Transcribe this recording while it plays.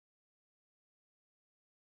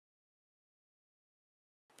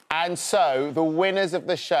And so, the winners of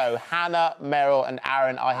the show, Hannah, Meryl and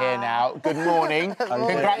Aaron are here now. Good morning.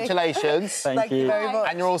 Congratulations. Thank you very much.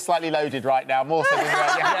 And you're all slightly loaded right now, more so than you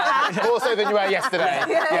were, more so than you were yesterday.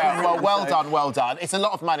 Yeah, well done, well done. It's a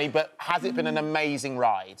lot of money, but has it been an amazing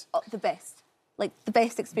ride? Oh, the best. Like, the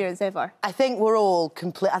best experience ever. I think we're all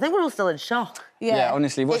still in shock. Yeah,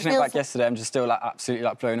 honestly, watching it back yesterday, I'm just still, like, absolutely,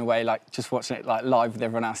 like, blown away. Like, just watching it, like, live with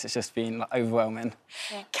everyone else, it's just been, like, overwhelming.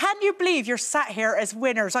 Yeah. Can you believe you're sat here as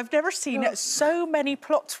winners? I've never seen so many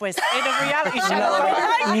plot twists in a reality show.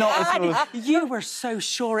 Not at all. You were so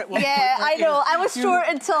sure it was. Yeah, I know. I was sure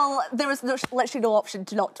until there was literally no option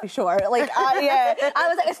to not be sure. Like, I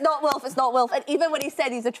was like, it's not Wilf, it's not Wilf. And even when he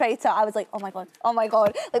said he's a traitor, I was like, oh, my God, oh, my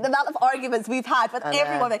God. Like, the amount of arguments we've had with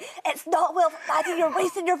everyone, like, it's not Wilf, Maddie, you're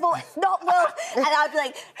wasting your vote, it's not Wilf. And I'd be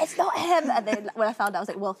like, it's not him. And then when I found out, I was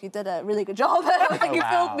like, Wilf, you did a really good job. I was like, you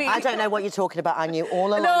filmed me. I don't know what you're talking about. I knew all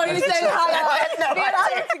along. No, you said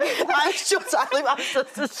I'm just shocked.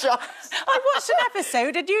 I watched an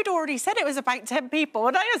episode and you'd already said it was about 10 people,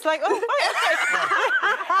 and I was like, oh,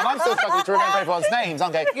 right. And I'm still struggling to remember everyone's names.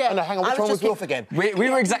 I'm going, oh, no, hang on, which one was Wilf again? We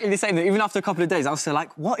were exactly the same. Even after a couple of days, I was still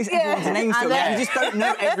like, what is everyone's name still? Like, you just don't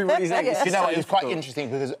know everybody's name. You know what, it was quite interesting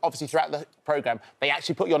because obviously throughout the programme, they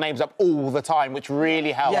actually put your names up all the time, which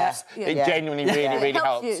really helps. It genuinely really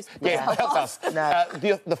helps. Yeah, it helps us.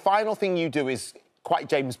 The final thing you do is quite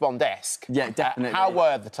James Bond-esque. Yeah, definitely. How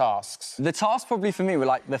were the tasks? The tasks probably for me were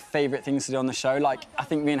like the favourite things to do on the show. Like, I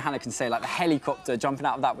think me and Hannah can say, like, the helicopter, jumping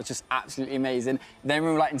out of that was just absolutely amazing. Then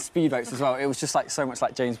we were like in speedboats as well. It was just like so much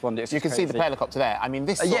like James Bond. It was you can see the helicopter there. I mean,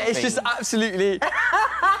 this yeah, it's just absolutely...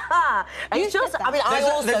 It's just, I mean,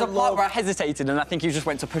 there's a part where I hesitated and I think you just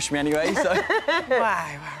went to push me anyway, so...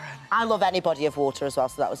 Wow. I love any body of water as well,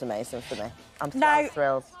 so that was amazing for me. I'm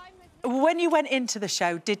thrilled. When you went into the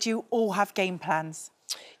show, did you all have game plans?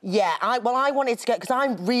 Yeah, I wanted to go, because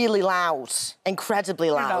I'm really loud, incredibly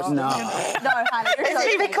loud. No, Hannah,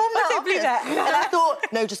 it's become that. And I thought,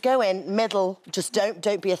 no, just go in, middle, just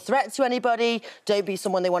don't be a threat to anybody, don't be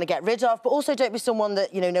someone they want to get rid of, but also don't be someone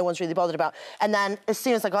that, you know, no one's really bothered about. And then, as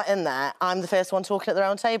soon as I got in there, I'm the first one talking at the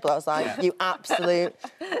round table. I was like, you absolute...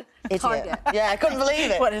 idiot. Yeah, I couldn't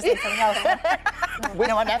believe it. What is it, something else?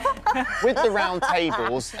 With the round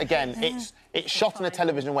tables, again, it's shot in a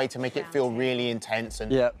television way to make it feel really intense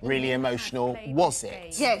and really emotional. Was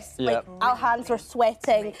it? Yes. Like, our hands were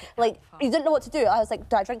sweating. Like, you didn't know what to do. I was like,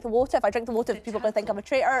 do I drink the water? If I drink the water, people are going to think I'm a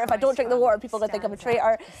traitor. If I don't drink the water, people are going to think I'm a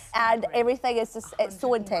traitor. And everything is just, it's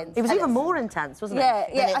so intense. It was even more intense, wasn't it?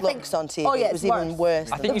 Yeah. Than it looks on TV. Oh, yeah, it was even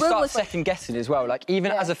worse. I think you start second-guessing as well. Like,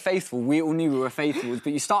 even as a faithful, we all knew we were faithfuls,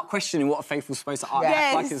 but you start questioning what a faithful's supposed to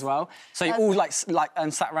act like as well. So you all, like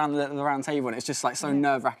sat around the round table, and it's just, like, so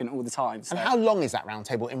nerve-wracking all the time. So. And how long is that round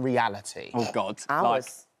table in reality? Oh, God.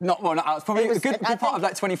 Hours. Not hours. Probably a good part of,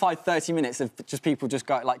 like, 25, 30 minutes of just people just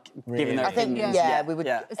giving their opinions. We would...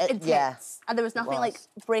 It's intense. And there was nothing like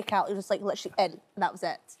breakout. It was just, like, literally in, and that was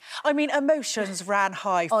it. I mean, emotions ran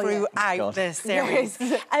high throughout the series.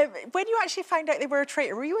 When you actually found out they were a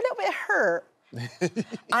traitor, were you a little bit hurt?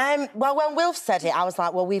 Well, when Wilf said it, I was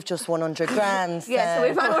like, well, we've just won 100 grand. So... Yeah, so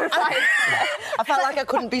we're fine. I felt like I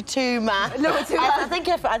couldn't be too mad. No, too mad. I think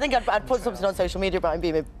I'd put something on social media about him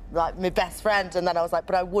being my best friend, and then I was like,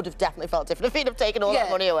 but I would have definitely felt different if he'd have taken all that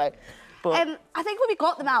money away. But... I think when we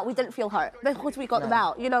got them out, we didn't feel hurt because we got them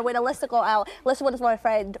out. You know, when Alyssa got out, Alyssa was my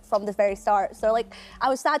friend from the very start. So, like, I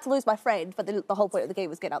was sad to lose my friend, but the whole point of the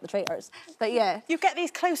game was getting out the traitors. But, yeah. You get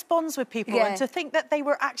these close bonds with people, and to think that they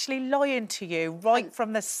were actually lying to you right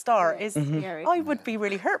from the start is... I would be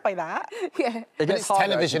really hurt by that. Yeah. It's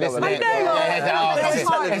television, isn't it? I know!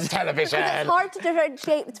 It's television. It's hard to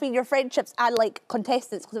differentiate between your friendships and, like,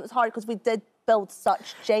 contestants, because it was hard because we did build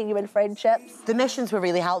such genuine friendships. The missions were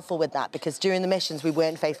really helpful with that, because during the missions we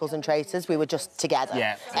weren't faithfuls and traitors, we were just together.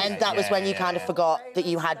 And that was when you kind of forgot that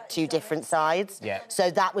you had two different sides.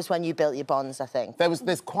 So that was when you built your bonds, I think.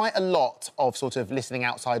 There's quite a lot of sort of listening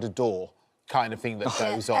outside a door kind of thing that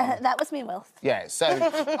goes on. That was me and Wilf. Yeah,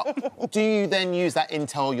 so do you then use that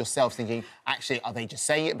intel yourself, thinking, actually, are they just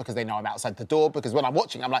saying it because they know I'm outside the door? Because when I'm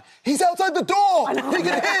watching, I'm like, he's outside the door! He can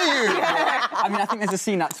hear you! I mean, I think there's a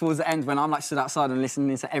scene towards the end when I'm, like, stood outside and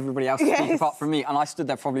listening to everybody else speak apart from me, and I stood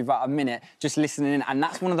there probably about a minute just listening in, and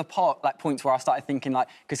that's one of the points where I started thinking, like,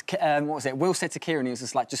 because, what was it? Will said to Kieran, he was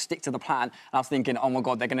just like, just stick to the plan, and I was thinking, oh, my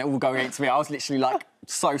God, they're going to all go against me. I was literally, like,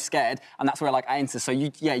 so scared, and that's where, like, I enter. So, you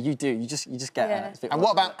do. You just just get... And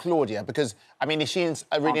what about Claudia? Because, I mean, is she in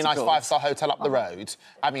a really nice 5-star hotel up the road,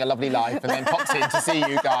 having a lovely life, and then pops in to see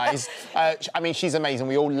you guys? I mean, she's amazing.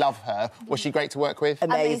 We all love her. Was she great to work with?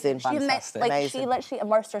 Amazing. She literally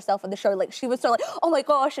immersed herself in the show. Like, she was sort of like, oh my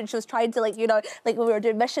gosh, and she was trying to, like, you know, like when we were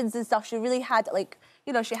doing missions and stuff, she really had, like,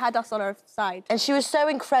 you know, she had us on her side. And she was so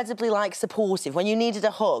incredibly, like, supportive when you needed a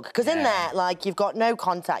hug. Because in there, like, you've got no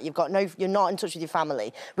contact, you're not in touch with your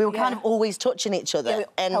family. We were kind of always touching each other.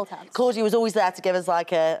 And Claudia was always there to give us,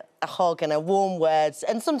 like, a hug and a warm words.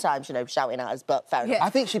 And sometimes, you know, shouting at us, but fair enough. I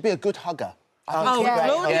think she'd be a good hugger.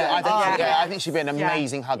 I think she'd be an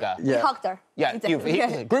amazing hugger. You hugged her.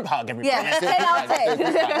 Yeah, group hug, everybody.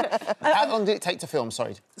 How long did it take to film?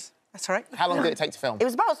 Sorry. That's all right. How long did it take to film? It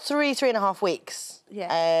was about 3.5 weeks.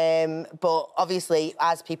 Yeah. But obviously,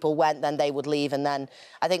 as people went, then they would leave, and then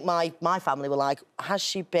I think my family were like, "Has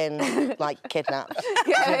she been like kidnapped?"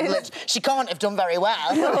 She can't have done very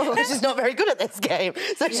well. She's not very good at this game,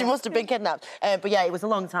 so she must have been kidnapped. But yeah, it was a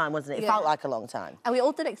long time, wasn't it? It felt like a long time. And we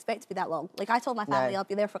all didn't expect it to be that long. Like I told my family, I'll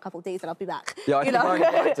be there for a couple of days and I'll be back. Yeah, I think I only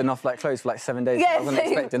packed enough like clothes for like 7 days. I wasn't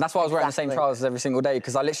expecting. That's why I was wearing the same trousers every single day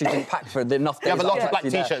because I literally didn't pack for enough days. You have a lot of black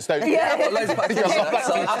t-shirts, don't you? Yeah, I've got loads of black t-shirts.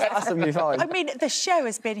 That's fine. I mean, the show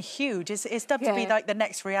has been huge. It's dubbed to be like the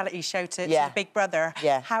next reality show to Big Brother.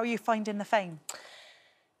 Yeah. How are you finding the fame?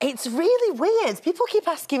 It's really weird. People keep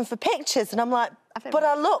asking for pictures, and I'm like, but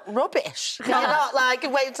I look rubbish. You're not like,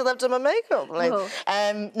 wait until I've done my makeup. Like,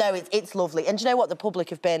 no, it's lovely. And do you know what? The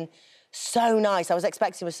public have been so nice. I was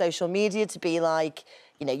expecting with social media to be like,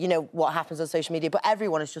 you know what happens on social media, but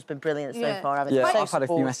everyone has just been brilliant so far. I've had a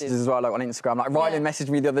few messages as well, like on Instagram. Like Rylan messaged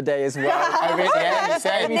me the other day as well. Oh, really? Yeah,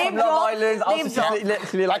 same. From Love Island. I was just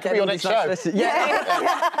literally like on next show. I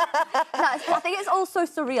think it's also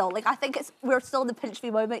surreal. Like I think we're still in the pinch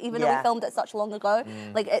me moment, even though we filmed it such long ago.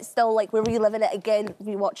 Like it's still like we're reliving it again,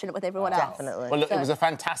 rewatching it with everyone else. Definitely. Well, look, it was a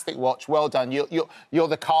fantastic watch. Well done. You're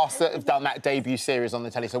the cast that have done that debut series on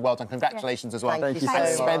the telly, so well done. Congratulations as well. Thank you so much.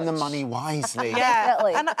 much. Spend the money wisely. Yeah.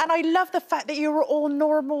 And I love the fact that you were all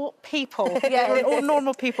normal people. You're all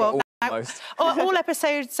normal people. Almost. All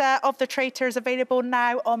episodes of The Traitors available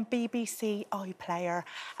now on BBC iPlayer.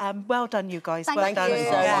 Well done, you guys. Thank you.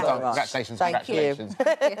 Well done. Congratulations. Thank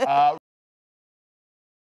you.